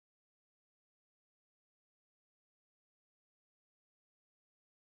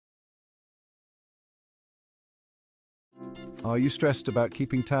Are you stressed about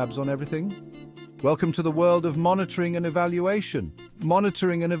keeping tabs on everything? Welcome to the world of monitoring and evaluation.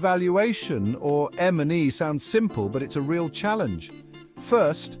 Monitoring and evaluation, or M&E, sounds simple, but it's a real challenge.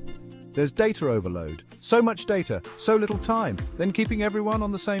 First, there's data overload. So much data, so little time. Then keeping everyone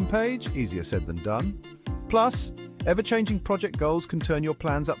on the same page? Easier said than done. Plus, ever-changing project goals can turn your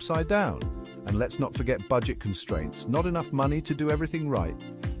plans upside down. And let's not forget budget constraints. Not enough money to do everything right.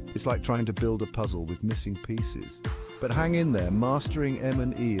 It's like trying to build a puzzle with missing pieces. But hang in there, mastering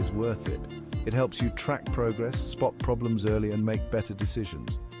M&E is worth it. It helps you track progress, spot problems early, and make better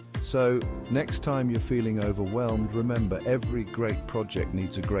decisions. So, next time you're feeling overwhelmed, remember every great project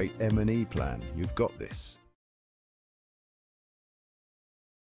needs a great M&E plan. You've got this.